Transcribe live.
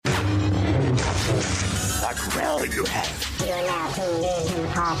all you have. You are now tuned in to the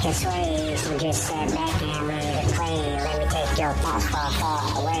podcast Sway, so just sit back and ready to play. Let me take your thoughts far,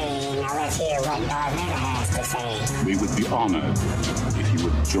 far away. Now let's hear what Darth Vader has to say. We would be honored if you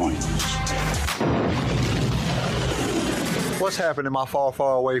would join us. What's happening, my far,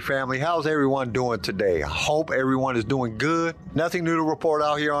 far away family? How's everyone doing today? I hope everyone is doing good. Nothing new to report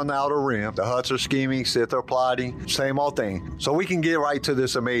out here on the Outer Rim. The Hutts are scheming, Sith are plotting, same old thing. So we can get right to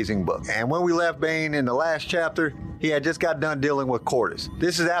this amazing book. And when we left Bane in the last chapter, he had just got done dealing with Cordis.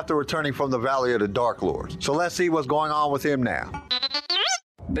 This is after returning from the Valley of the Dark Lords. So let's see what's going on with him now.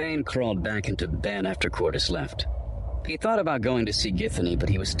 Bane crawled back into bed after Cordis left. He thought about going to see Githany, but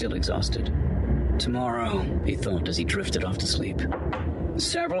he was still exhausted. Tomorrow, he thought as he drifted off to sleep.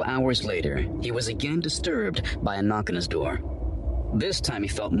 Several hours later, he was again disturbed by a knock on his door. This time he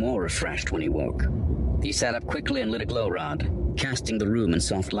felt more refreshed when he woke. He sat up quickly and lit a glow rod, casting the room in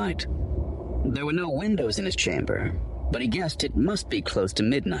soft light. There were no windows in his chamber, but he guessed it must be close to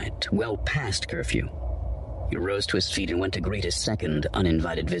midnight, well past curfew. He rose to his feet and went to greet his second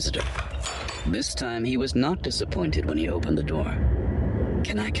uninvited visitor. This time he was not disappointed when he opened the door.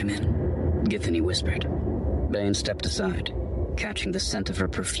 "Can I come in?" Githany whispered. Bane stepped aside, catching the scent of her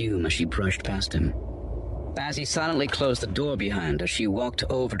perfume as she brushed past him. As he silently closed the door behind her, she walked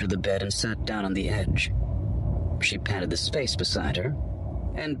over to the bed and sat down on the edge. She patted the space beside her,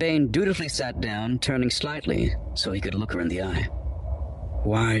 and Bane dutifully sat down, turning slightly so he could look her in the eye.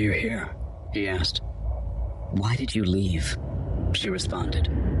 "Why are you here?" he asked. "Why did you leave?" she responded.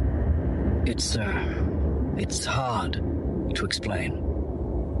 It's hard to explain.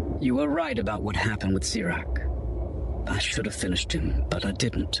 You were right about what happened with Sirak. I should have finished him, but I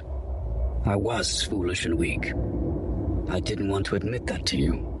didn't. I was foolish and weak. I didn't want to admit that to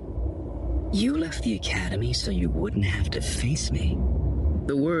you. You left the academy so you wouldn't have to face me.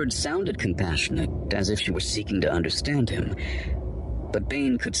 The words sounded compassionate, as if she were seeking to understand him, but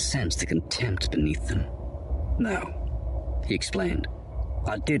Bane could sense the contempt beneath them. No, he explained.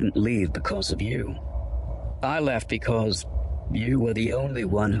 I didn't leave because of you. I left because you were the only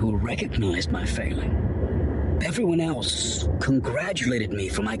one who recognized my failing. Everyone else congratulated me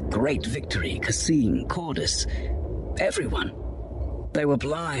for my great victory, Kasim, Cordis. Everyone. They were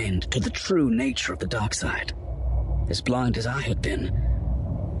blind to the true nature of the dark side. As blind as I had been,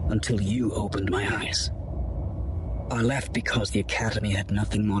 until you opened my eyes. I left because the Academy had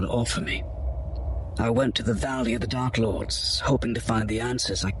nothing more to offer me. I went to the Valley of the Dark Lords, hoping to find the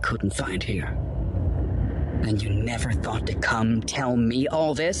answers I couldn't find here. And you never thought to come tell me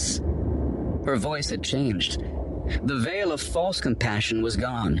all this? Her voice had changed. The veil of false compassion was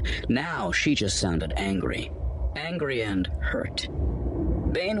gone. Now she just sounded angry. Angry and hurt.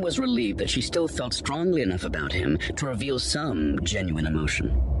 Bane was relieved that she still felt strongly enough about him to reveal some genuine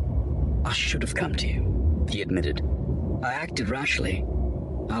emotion. I should have come to you, he admitted. I acted rashly.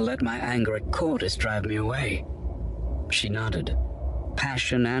 I let my anger at Cordis drive me away. She nodded.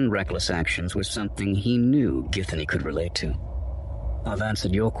 Passion and reckless actions were something he knew Githany could relate to. I've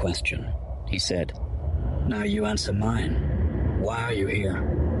answered your question, he said. Now you answer mine. Why are you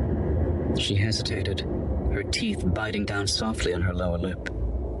here? She hesitated, her teeth biting down softly on her lower lip.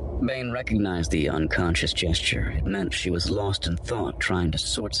 Bane recognized the unconscious gesture. It meant she was lost in thought, trying to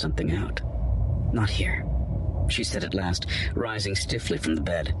sort something out. Not here, she said at last, rising stiffly from the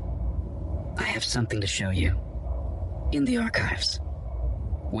bed. I have something to show you. In the archives.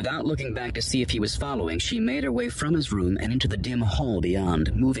 Without looking back to see if he was following, she made her way from his room and into the dim hall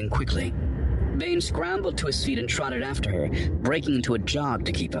beyond, moving quickly. Bane scrambled to his feet and trotted after her, breaking into a jog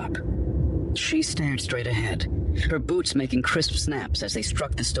to keep up. She stared straight ahead, her boots making crisp snaps as they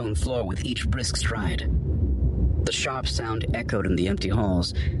struck the stone floor with each brisk stride. The sharp sound echoed in the empty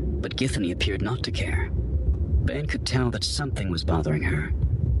halls, but Githany appeared not to care. Bane could tell that something was bothering her,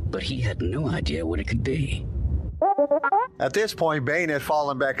 but he had no idea what it could be. At this point, Bane had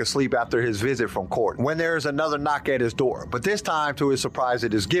fallen back asleep after his visit from court when there is another knock at his door, but this time, to his surprise,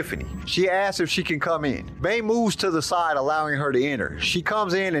 it is Githany. She asks if she can come in. Bane moves to the side, allowing her to enter. She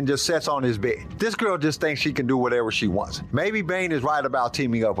comes in and just sits on his bed. This girl just thinks she can do whatever she wants. Maybe Bane is right about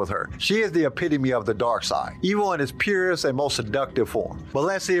teaming up with her. She is the epitome of the dark side, evil in its purest and most seductive form. But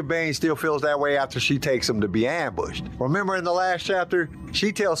let's see if Bane still feels that way after she takes him to be ambushed. Remember in the last chapter,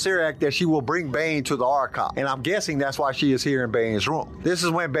 she tells Sirak that she will bring Bane to the Archon, and I'm guessing guessing that's why she is here in Bane's room. This is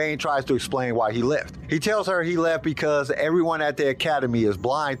when Bane tries to explain why he left. He tells her he left because everyone at the Academy is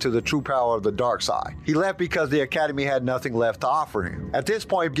blind to the true power of the dark side. He left because the Academy had nothing left to offer him. At this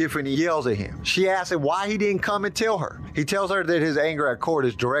point, Giffany yells at him. She asks him why he didn't come and tell her. He tells her that his anger at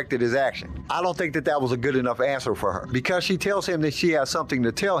Cortis directed his action. I don't think that was a good enough answer for her, because she tells him that she has something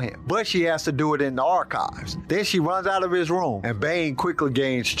to tell him, but she has to do it in the archives. Then she runs out of his room, and Bane quickly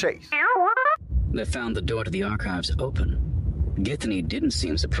gains chase. They found the door to the archives open. Githany didn't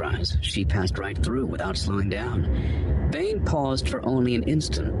seem surprised. She passed right through without slowing down. Bane paused for only an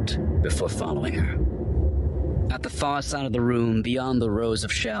instant before following her. At the far side of the room, beyond the rows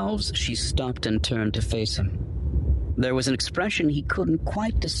of shelves, she stopped and turned to face him. There was an expression he couldn't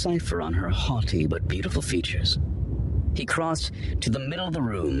quite decipher on her haughty but beautiful features. He crossed to the middle of the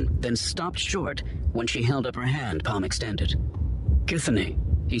room, then stopped short when she held up her hand, palm extended. "Githany,"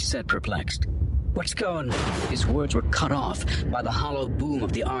 he said, perplexed. "What's going on?" His words were cut off by the hollow boom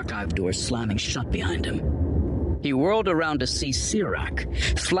of the archive door slamming shut behind him. He whirled around to see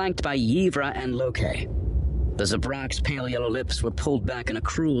Sirak, flanked by Yivra and Loke. The Zabrak's pale yellow lips were pulled back in a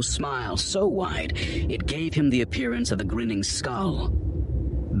cruel smile so wide it gave him the appearance of a grinning skull.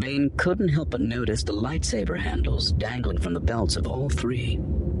 Bane couldn't help but notice the lightsaber handles dangling from the belts of all three.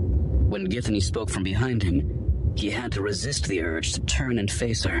 When Githany spoke from behind him, he had to resist the urge to turn and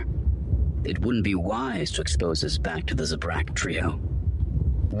face her. It wouldn't be wise to expose his back to the Zabrak trio.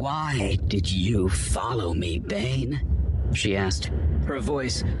 "Why did you follow me, Bane?" she asked, her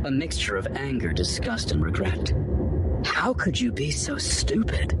voice a mixture of anger, disgust, and regret. "How could you be so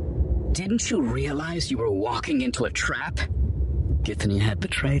stupid? Didn't you realize you were walking into a trap?" Githany had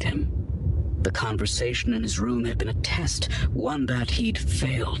betrayed him. The conversation in his room had been a test, one that he'd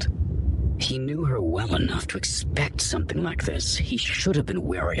failed. He knew her well enough to expect something like this. He should have been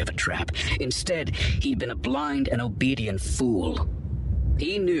wary of a trap. Instead, he'd been a blind and obedient fool.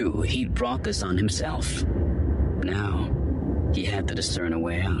 He knew he'd brought this on himself. Now, he had to discern a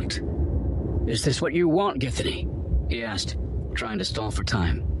way out. "Is this what you want, Githany?" he asked, trying to stall for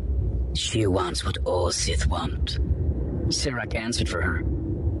time. "She wants what all Sith want." Sirak answered for her.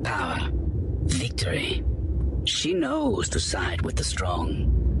 "Power. Victory. She knows to side with the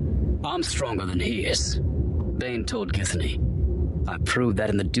strong." "I'm stronger than he is," Bane told Githany. "I proved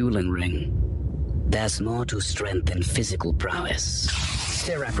that in the dueling ring." "There's more to strength than physical prowess,"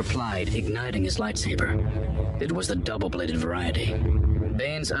 Sirak replied, igniting his lightsaber. It was the double-bladed variety.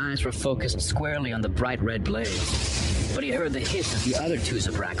 Bane's eyes were focused squarely on the bright red blade, but he heard the hiss as the other two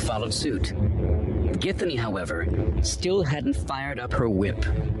Zabrak followed suit. Githany, however, still hadn't fired up her whip.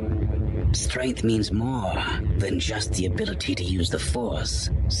 "Strength means more than just the ability to use the Force,"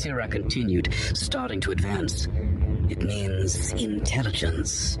 Sirak continued, starting to advance. "It means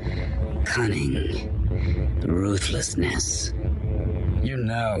intelligence, cunning, ruthlessness." "You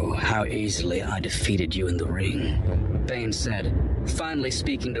know how easily I defeated you in the ring," Bane said, finally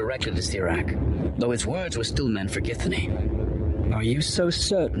speaking directly to Sirak, though his words were still meant for Githany. "Are you so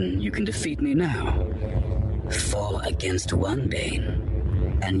certain you can defeat me now?" "4 against 1, Bane.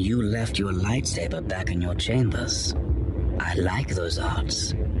 And you left your lightsaber back in your chambers. I like those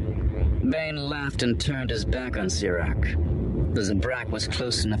odds." Bane laughed and turned his back on Sirak. The Zabrak was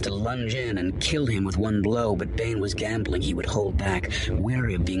close enough to lunge in and kill him with one blow, but Bane was gambling he would hold back,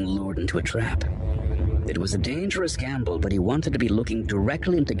 wary of being lured into a trap. It was a dangerous gamble, but he wanted to be looking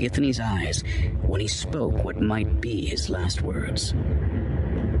directly into Githany's eyes when he spoke what might be his last words.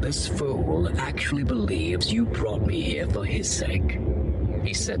 "This fool actually believes you brought me here for his sake,"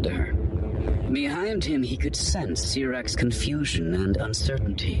 he said to her. Behind him, he could sense Sirak's confusion and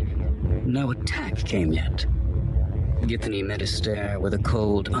uncertainty. No attack came yet. Githany met his stare with a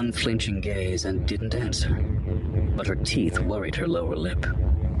cold, unflinching gaze and didn't answer, but her teeth worried her lower lip.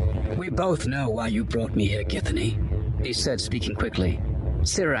 "We both know why you brought me here, Githany," he said, speaking quickly.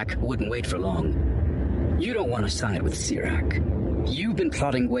 Sirak wouldn't wait for long. "You don't want to side with Sirak. You've been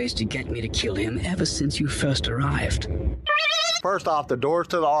plotting ways to get me to kill him ever since you first arrived." First off, the doors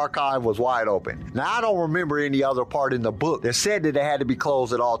to the archive was wide open. Now, I don't remember any other part in the book that said that it had to be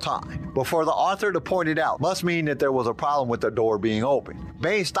closed at all times. But for the author to point it out must mean that there was a problem with the door being open.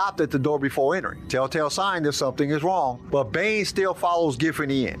 Bane stopped at the door before entering. Telltale sign that something is wrong, but Bane still follows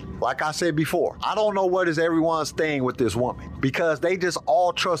Githany in. Like I said before, I don't know what is everyone's thing with this woman, because they just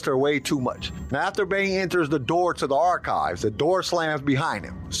all trust her way too much. Now, after Bane enters the door to the archives, the door slams behind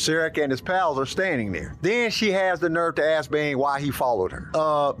him. Serac and his pals are standing there. Then she has the nerve to ask Bane why he followed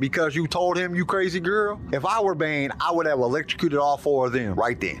her. Because you told him, you crazy girl? If I were Bane, I would have electrocuted all four of them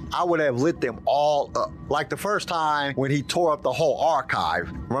right then. I would have lit them all up. Like the first time when he tore up the whole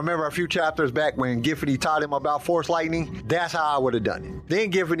archive. Remember a few chapters back when Giffany taught him about Force Lightning? That's how I would have done it.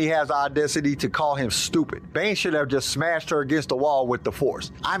 Then Giffany has the audacity to call him stupid. Bane should have just smashed her against the wall with the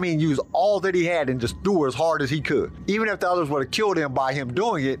Force. I mean, use all that he had and just threw her as hard as he could. Even if the others would have killed him by him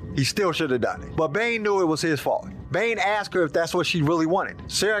doing it, he still should have done it. But Bane knew it was his fault. Bane asked her if that's what she really wanted.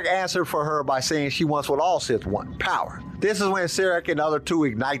 Serac answered for her by saying she wants what all Sith want, power. This is when Serac and the other two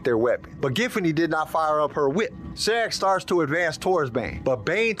ignite their weapon. But Giffany did not fire up her whip. Serac starts to advance towards Bane, but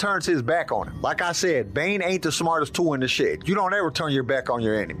Bane turns his back on him. Like I said, Bane ain't the smartest tool in the shed. You don't ever turn your back on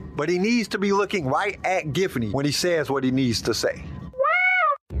your enemy. But he needs to be looking right at Giffany when he says what he needs to say.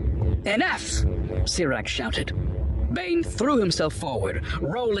 Enough! Serac shouted. Bane threw himself forward,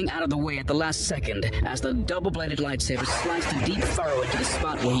 rolling out of the way at the last second as the double-bladed lightsaber sliced a deep furrow into the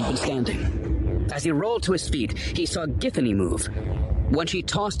spot where he'd been standing. As he rolled to his feet, he saw Giffany move. When she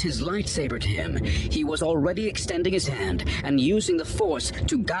tossed his lightsaber to him, he was already extending his hand and using the Force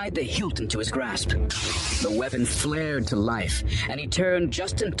to guide the hilt into his grasp. The weapon flared to life, and he turned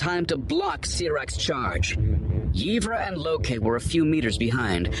just in time to block Serac's charge. Yivra and Loke were a few meters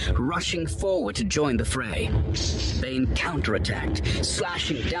behind, rushing forward to join the fray. Bane counterattacked,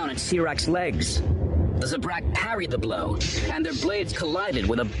 slashing down at Serac's legs. The Zabrak parried the blow, and their blades collided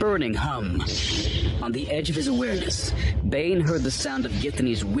with a burning hum. On the edge of his awareness, Bane heard the sound of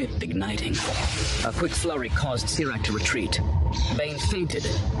Giffany's whip igniting. A quick flurry caused Serac to retreat. Bane feinted,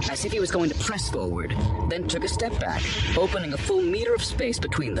 as if he was going to press forward, then took a step back, opening a full meter of space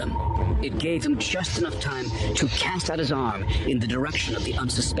between them. It gave him just enough time to cast out his arm in the direction of the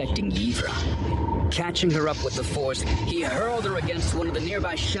unsuspecting Yivra. Catching her up with the Force, he hurled her against one of the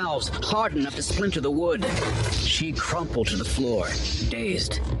nearby shelves, hard enough to splinter the wood. She crumpled to the floor,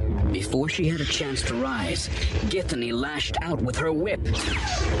 dazed. Before she had a chance to rise, Giffany lashed out with her whip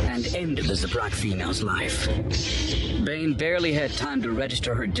and ended the Zabrak female's life. Bane barely had time to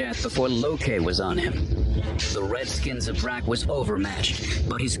register her death before Loke was on him. The red-skinned Zabrak was overmatched,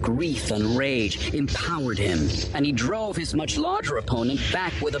 but his grief and rage empowered him, and he drove his much larger opponent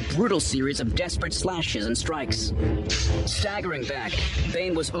back with a brutal series of desperate slashes and strikes. Staggering back,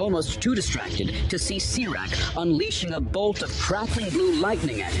 Bane was almost too distracted to see Serac unleashing a bolt of crackling blue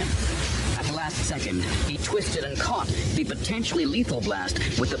lightning at him. At the last second, he twisted and caught the potentially lethal blast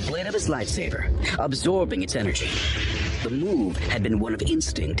with the blade of his lightsaber, absorbing its energy. The move had been one of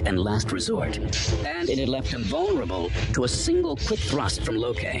instinct and last resort, and it had left him vulnerable to a single quick thrust from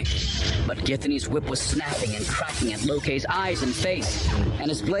Loke. But Giffany's whip was snapping and cracking at Loke's eyes and face, and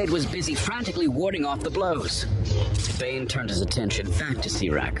his blade was busy frantically warding off the blows. Bane turned his attention back to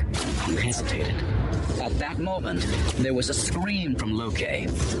Serac, who hesitated. At that moment, there was a scream from Loke.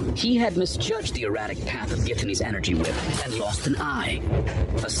 He had misjudged the erratic path of Giffany's energy whip and lost an eye.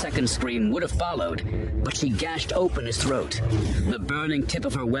 A second scream would have followed, but she gashed open his throat, the burning tip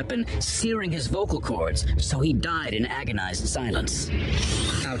of her weapon searing his vocal cords, so he died in agonized silence.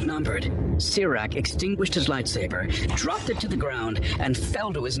 Outnumbered, Serac extinguished his lightsaber, dropped it to the ground, and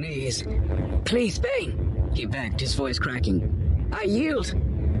fell to his knees. "Please, Bane," he begged, his voice cracking. "I yield.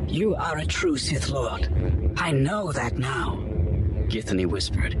 You are a true Sith Lord. I know that now," Giffany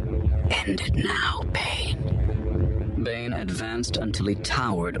whispered. "End it now, Bane." Bane advanced until he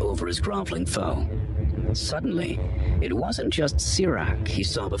towered over his groveling foe. Suddenly, it wasn't just Serac he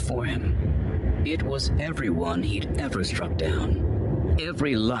saw before him. It was everyone he'd ever struck down.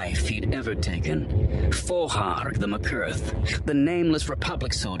 Every life he'd ever taken. Forharg the McCurth, the nameless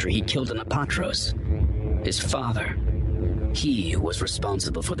Republic soldier he killed in Apatros. His father. He was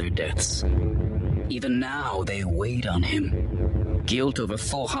responsible for their deaths. Even now, they weighed on him. Guilt over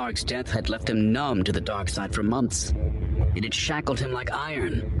Forharg's death had left him numb to the dark side for months. It had shackled him like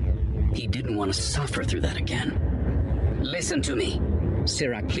iron. He didn't want to suffer through that again. "Listen to me,"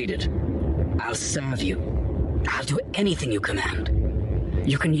 Serac pleaded. "I'll serve you. I'll do anything you command.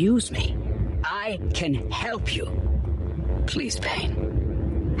 You can use me. I can help you. Please,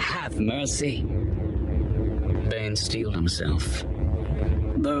 Bane, have mercy." Bane steeled himself.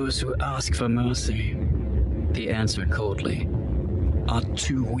 "Those who ask for mercy," he answered coldly, "are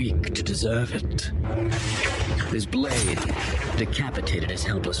too weak to deserve it." His blade decapitated his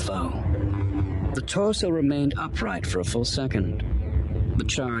helpless foe. The torso remained upright for a full second. The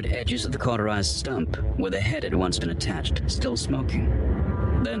charred edges of the cauterized stump, where the head had once been attached, still smoking.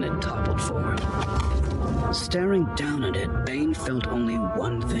 Then it toppled forward. Staring down at it, Bane felt only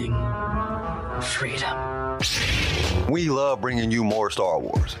one thing: freedom. We love bringing you more Star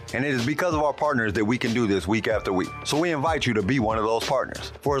Wars, and it is because of our partners that we can do this week after week. So we invite you to be one of those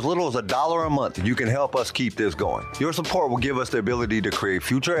partners. For as little as $1 a month, you can help us keep this going. Your support will give us the ability to create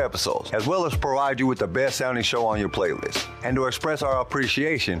future episodes, as well as provide you with the best sounding show on your playlist. And to express our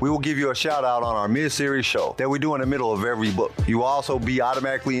appreciation, we will give you a shout out on our mid-series show that we do in the middle of every book. You will also be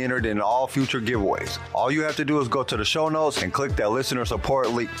automatically entered in all future giveaways. All you have to do is go to the show notes and click that listener support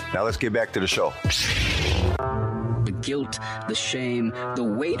link. Now let's get back to the show. The guilt, the shame, the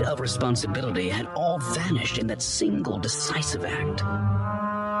weight of responsibility had all vanished in that single decisive act.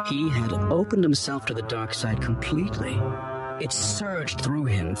 He had opened himself to the dark side completely. It surged through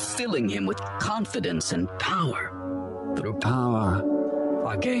him, filling him with confidence and power. Through power,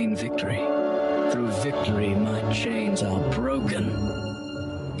 I gain victory. Through victory, my chains are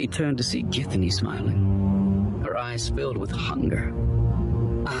broken. He turned to see Githany smiling, her eyes filled with hunger.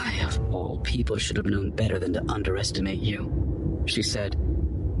 I, of all people, should have known better than to underestimate you, she said.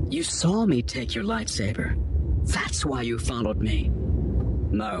 You saw me take your lightsaber. That's why you followed me.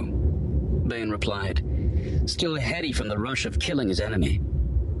 No, Bane replied, still heady from the rush of killing his enemy.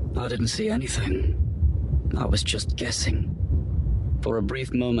 I didn't see anything. I was just guessing. For a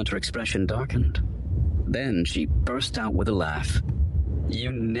brief moment, her expression darkened. Then she burst out with a laugh.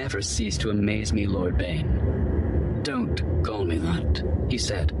 You never cease to amaze me, Lord Bane. Don't call me that, he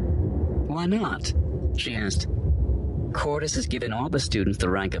said. Why not? She asked. Cordis has given all the students the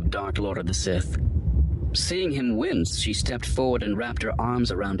rank of Dark Lord of the Sith. Seeing him wince, she stepped forward and wrapped her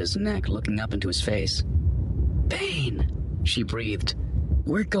arms around his neck, looking up into his face. Bane, she breathed.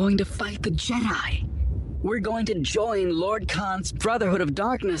 We're going to fight the Jedi. We're going to join Lord Khan's Brotherhood of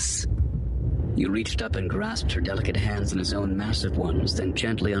Darkness. He reached up and grasped her delicate hands in his own massive ones, then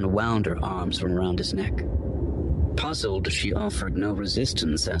gently unwound her arms from around his neck. Puzzled, she offered no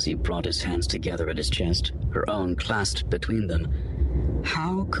resistance as he brought his hands together at his chest, her own clasped between them.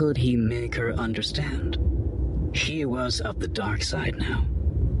 How could he make her understand? He was of the dark side now.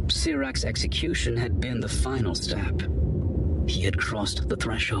 Sirac's execution had been the final step. He had crossed the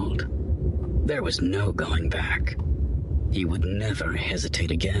threshold. There was no going back. He would never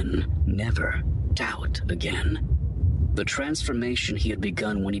hesitate again, never doubt again. The transformation he had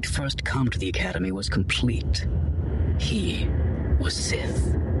begun when he'd first come to the Academy was complete. He was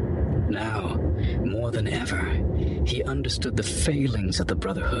Sith. Now, more than ever, he understood the failings of the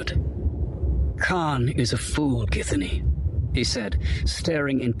Brotherhood. Khan is a fool, Githany, he said,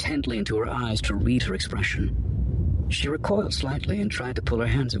 staring intently into her eyes to read her expression. She recoiled slightly and tried to pull her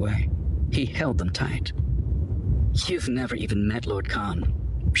hands away. He held them tight. You've never even met Lord Khan,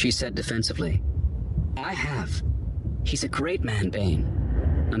 she said defensively. I have. He's a great man,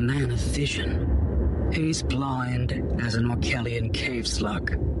 Bane. A man of vision. He's blind as an Orkellian cave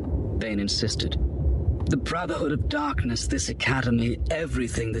slug, Bane insisted. The Brotherhood of Darkness, this Academy,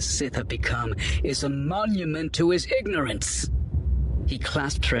 everything the Sith have become, is a monument to his ignorance. He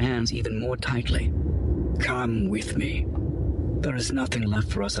clasped her hands even more tightly. Come with me. There is nothing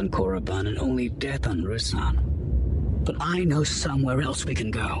left for us on Korriban and only death on Ruusan. But I know somewhere else we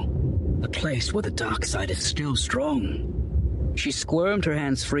can go. A place where the dark side is still strong. She squirmed her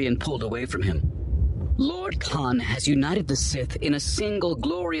hands free and pulled away from him. Lord Khan has united the Sith in a single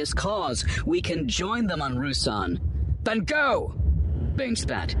glorious cause. We can join them on Ruusan. Then go! Bane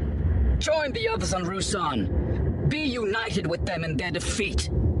spat. Join the others on Ruusan. Be united with them in their defeat.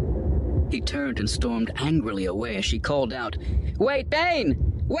 He turned and stormed angrily away as she called out, Wait, Bane!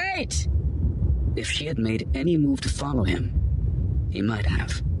 Wait! If she had made any move to follow him, he might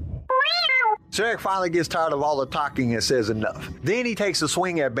have. Serac finally gets tired of all the talking and says enough. Then he takes a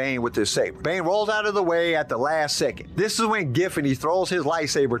swing at Bane with his saber. Bane rolls out of the way at the last second. This is when Githany throws his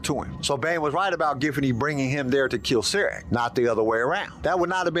lightsaber to him. So Bane was right about Githany bringing him there to kill Serac, not the other way around. That would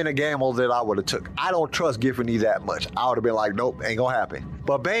not have been a gamble that I would have took. I don't trust Githany that much. I would have been like, nope, ain't gonna happen.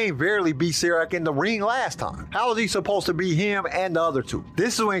 But Bane barely beat Serac in the ring last time. How was he supposed to beat him and the other two?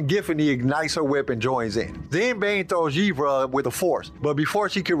 This is when Githany ignites her whip and joins in. Then Bane throws Yivra with the Force, but before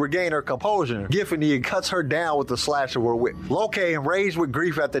she could regain her composure, Githany cuts her down with the slash of her whip. Loke, enraged with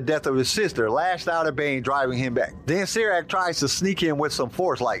grief at the death of his sister, lashed out at Bane, driving him back. Then Serac tries to sneak in with some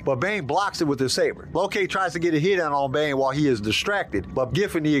Force light, but Bane blocks it with his saber. Loke tries to get a hit in on Bane while he is distracted, but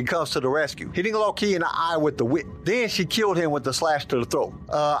Githany comes to the rescue, hitting Loki in the eye with the whip. Then she killed him with the slash to the throat.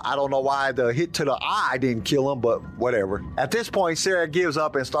 though. I don't know why the hit to the eye didn't kill him, but whatever. At this point, Serac gives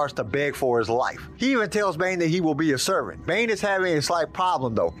up and starts to beg for his life. He even tells Bane that he will be a servant. Bane is having a slight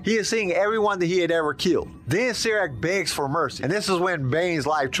problem though. He is seeing everyone that he had ever killed. Then Serac begs for mercy, and this is when Bane's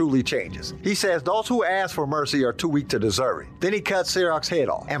life truly changes. He says those who ask for mercy are too weak to deserve it. Then he cuts Serac's head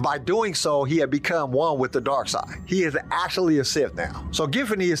off, and by doing so, he had become one with the dark side. He is actually a Sith now. So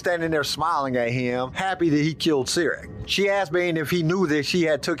Giffany is standing there smiling at him, happy that he killed Serac. She asks Bane if he knew that she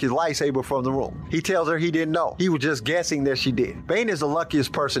had took his lightsaber from the room. He tells her he didn't know. He was just guessing that she did. Bane is the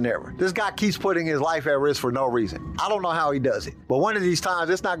luckiest person ever. This guy keeps putting his life at risk for no reason. I don't know how he does it, but one of these times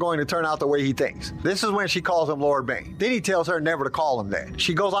it's not going to turn out the way he thinks. This is when she calls him Lord Bane. Then he tells her never to call him that.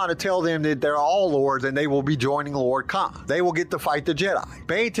 She goes on to tell them that they're all lords and they will be joining Lord Khan. They will get to fight the Jedi.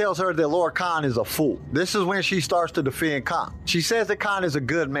 Bane tells her that Lord Khan is a fool. This is when she starts to defend Khan. She says that Khan is a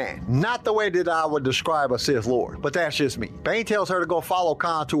good man. Not the way that I would describe a Sith Lord, but that's just me. Bane tells her to go follow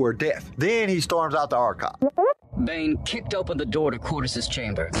Khan to her death. Then he storms out the archive. Bane kicked open the door to Cortus's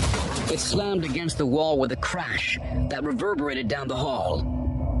chamber. It slammed against the wall with a crash that reverberated down the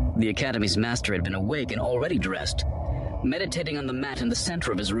hall. The Academy's master had been awake and already dressed, meditating on the mat in the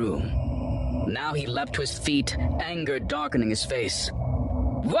center of his room. Now he leapt to his feet, anger darkening his face.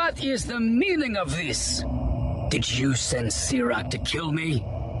 What is the meaning of this? Did you send Serac to kill me?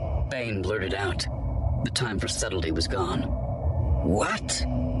 Bane blurted out. The time for subtlety was gone. What?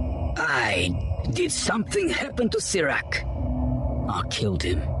 Did something happen to Serac? I killed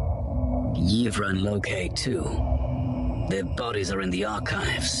him. Yivra and Locate too. Their bodies are in the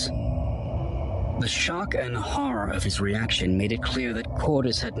archives. The shock and horror of his reaction made it clear that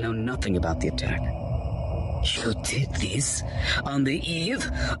Cortus had known nothing about the attack. You did this on the eve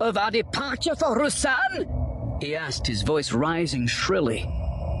of our departure for Ruusan? He asked, his voice rising shrilly.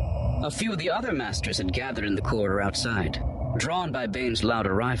 A few of the other masters had gathered in the corridor outside, drawn by Bane's loud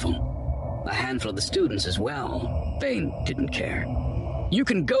arrival. A handful of the students as well. Bane didn't care. You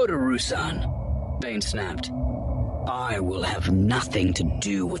can go to Ruusan, Bane snapped. I will have nothing to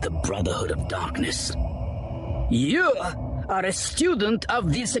do with the Brotherhood of Darkness. You are a student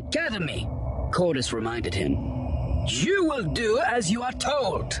of this academy, Cortus reminded him. You will do as you are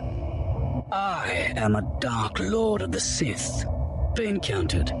told. I am a Dark Lord of the Sith, Bane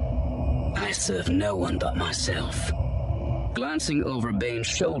countered. I serve no one but myself. Glancing over Bane's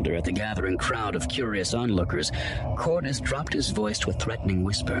shoulder at the gathering crowd of curious onlookers, Cortus dropped his voice to a threatening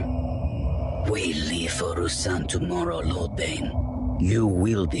whisper. We leave for Ruusan tomorrow, Lord Bane. You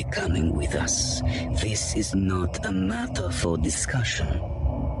will be coming with us. This is not a matter for discussion.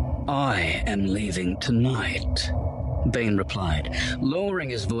 I am leaving tonight, Bane replied, lowering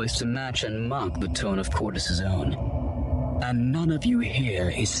his voice to match and mock the tone of Cortus's own. And none of you here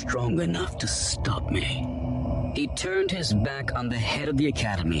is strong enough to stop me. He turned his back on the head of the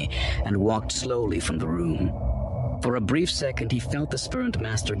academy and walked slowly from the room. For a brief second, he felt the spurned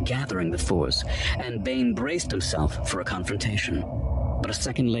master gathering the force, and Bane braced himself for a confrontation. But a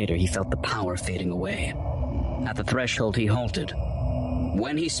second later, he felt the power fading away. At the threshold, he halted.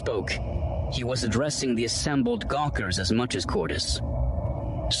 When he spoke, he was addressing the assembled gawkers as much as Cortus.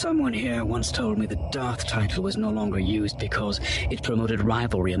 Someone here once told me the Darth title was no longer used because it promoted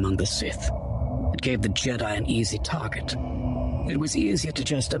rivalry among the Sith. It gave the Jedi an easy target. It was easier to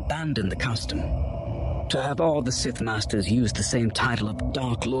just abandon the custom. To have all the Sith Masters use the same title of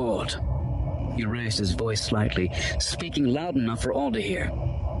Dark Lord. He raised his voice slightly, speaking loud enough for all to hear.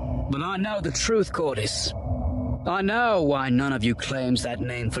 But I know the truth, Cortus. I know why none of you claims that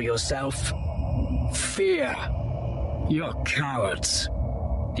name for yourself. Fear. You're cowards.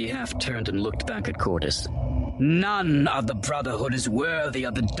 He half turned and looked back at Cortus. None of the Brotherhood is worthy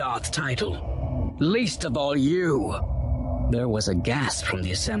of the Darth title. Least of all you. There was a gasp from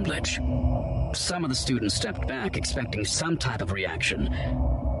the assemblage. Some of the students stepped back, expecting some type of reaction.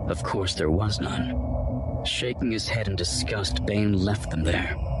 Of course, there was none. Shaking his head in disgust, Bane left them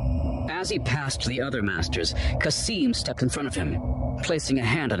there. As he passed the other masters, Kasim stepped in front of him, placing a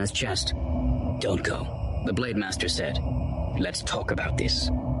hand on his chest. Don't go, the Blade Master said. Let's talk about this.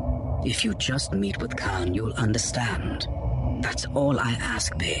 If you just meet with Khan, you'll understand. That's all I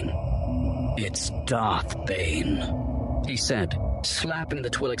ask, Bane. It's Darth Bane, he said, slapping the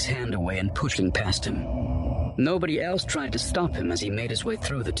Twi'lek's hand away and pushing past him. Nobody else tried to stop him as he made his way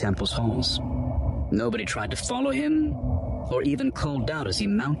through the temple's halls. Nobody tried to follow him, or even called out as he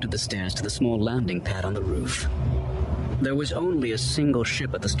mounted the stairs to the small landing pad on the roof. There was only a single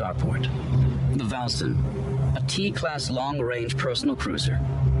ship at the starport, the Valsen, a T-class long-range personal cruiser.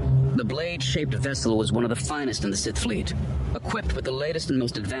 The blade-shaped vessel was one of the finest in the Sith fleet, equipped with the latest and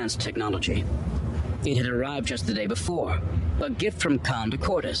most advanced technology. It had arrived just the day before, a gift from Khan to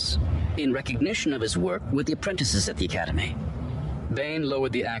Cortus, in recognition of his work with the apprentices at the Academy. Bane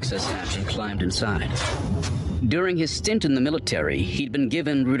lowered the access hatch and climbed inside. During his stint in the military, he'd been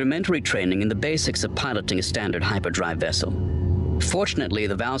given rudimentary training in the basics of piloting a standard hyperdrive vessel. Fortunately,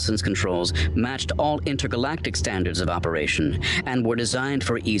 the Valsen's controls matched all intergalactic standards of operation and were designed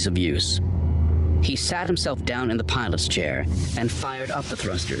for ease of use. He sat himself down in the pilot's chair and fired up the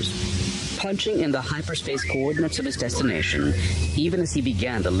thrusters, punching in the hyperspace coordinates of his destination even as he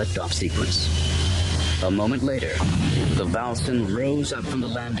began the liftoff sequence. A moment later, the Valsen rose up from the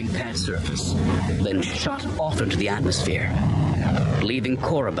landing pad surface, then shot off into the atmosphere, leaving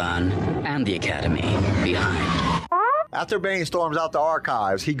Korriban and the Academy behind. After Bane storms out the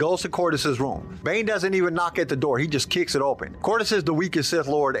archives, he goes to Cortus's room. Bane doesn't even knock at the door, he just kicks it open. Cortus is the weakest Sith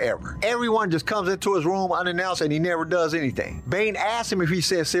Lord ever. Everyone just comes into his room unannounced and he never does anything. Bane asks him if he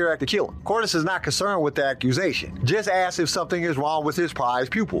sent Sirak to kill him. Cortus is not concerned with the accusation, just asks if something is wrong with his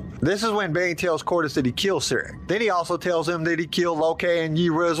prized pupil. This is when Bane tells Cortus that he killed Sirak. Then he also tells him that he killed Lokay and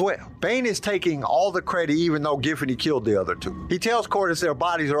Yira as well. Bane is taking all the credit even though Giffany killed the other two. He tells Cortus their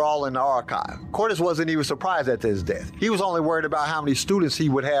bodies are all in the archive. Cortus wasn't even surprised at his death. He was only worried about how many students he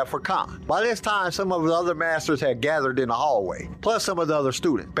would have for Khan. By this time, some of the other masters had gathered in the hallway, plus some of the other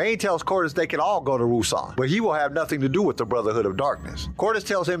students. Bane tells Cortus they can all go to Ruusan, but he will have nothing to do with the Brotherhood of Darkness. Cortus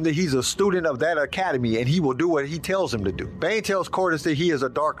tells him that he's a student of that academy and he will do what he tells him to do. Bane tells Cortus that he is a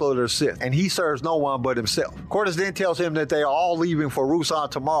Dark Lord of Sith and he serves no one but himself. Cortus then tells him that they are all leaving for Ruusan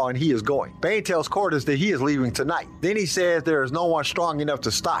tomorrow and he is going. Bane tells Cortus that he is leaving tonight. Then he says there is no one strong enough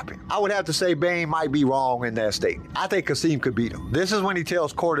to stop him. I would have to say Bane might be wrong in that statement. I think Kas'im could beat him. This is when he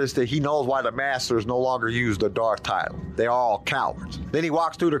tells Cortus that he knows why the Masters no longer use the Darth title. They are all cowards. Then he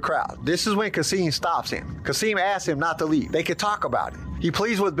walks through the crowd. This is when Kas'im stops him. Kas'im asks him not to leave. They can talk about it. He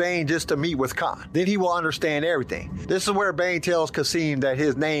pleads with Bane just to meet with Khan. Then he will understand everything. This is where Bane tells Kas'im that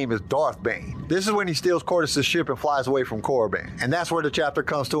his name is Darth Bane. This is when he steals Cortus' ship and flies away from Korriban. And that's where the chapter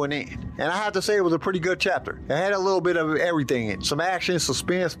comes to an end. And I have to say it was a pretty good chapter. It had a little bit of everything in it. Some action,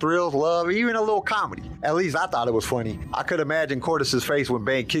 suspense, thrills, love, even a little comedy. At least I thought it was funny. I could imagine Cortus' face when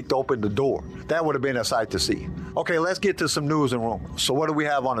Bane kicked open the door. That would have been a sight to see. Okay, let's get to some news and rumors. So what do we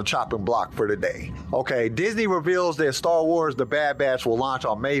have on the chopping block for today? Okay, Disney reveals that Star Wars The Bad Batch will launch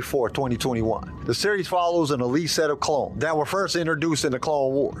on May 4, 2021. The series follows an elite set of clones that were first introduced in the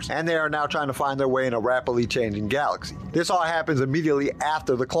Clone Wars, and they are now trying to find their way in a rapidly changing galaxy. This all happens immediately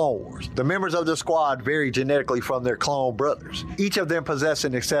after the Clone Wars. The members of the squad vary genetically from their clone brothers. Each of them possess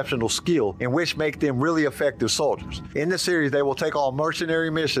an exceptional skill in which make them really effective soldiers. In the series, they will take on mercenary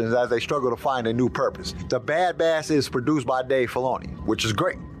missions as they struggle to find a new purpose. The Bad Batch is produced by Dave Filoni, which is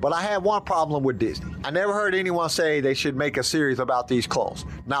great. But I had one problem with Disney. I never heard anyone say they should make a series about these clones.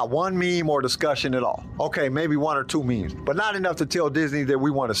 Not one meme or discussion at all. Okay, maybe one or two memes, but not enough to tell Disney that we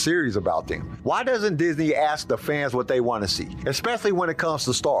want a series about them. Why doesn't Disney ask the fans what they want to see, especially when it comes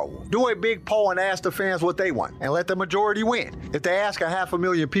to Star Wars? Do a big poll and ask the fans what they want, and let the majority win. If they ask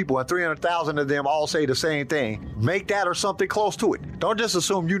 500,000 people and 300,000 of them all say the same thing, make that or something close to it. Don't just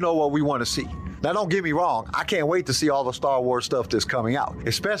assume you know what we want to see. Now, don't get me wrong, I can't wait to see all the Star Wars stuff that's coming out,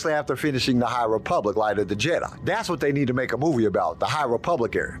 especially after finishing the High Republic Light of the Jedi. That's what they need to make a movie about, the High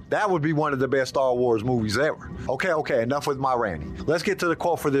Republic era. That would be one of the best Star Wars movies ever. Okay, enough with my ranting. Let's get to the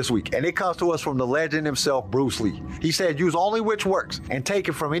quote for this week, and it comes to us from the legend himself, Bruce Lee. He said, "Use only which works, and take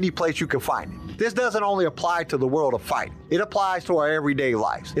it from any place you can find it." This doesn't only apply to the world of fighting. It applies to our everyday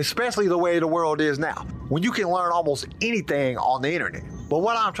lives, especially the way the world is now, when you can learn almost anything on the internet. But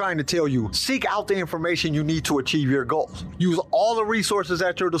what I'm trying to tell you, seek out the information you need to achieve your goals. Use all the resources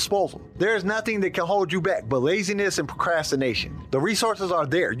at your disposal. There is nothing that can hold you back but laziness and procrastination. The resources are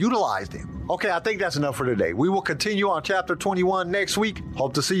there. Utilize them. Okay, I think that's enough for today. We will continue on Chapter 21 next week.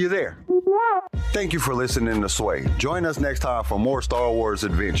 Hope to see you there. Thank you for listening to Sway. Join us next time for more Star Wars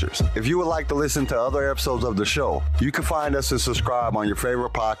adventures. If you would like to listen to other episodes of the show, you can find us and subscribe on your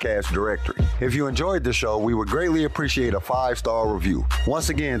favorite podcast directory. If you enjoyed the show, we would greatly appreciate a 5-star review. Once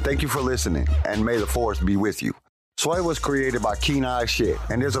again, thank you for listening, and may the Force be with you. Sway was created by Keen Eye Shed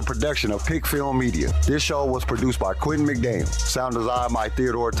and is a production of Pick Film Media. This show was produced by Quentin McDaniel. Sound design by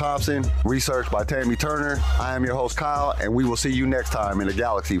Theodore Thompson. Research by Tammy Turner. I am your host, Kyle, and we will see you next time in a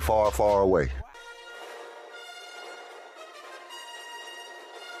galaxy far, far away.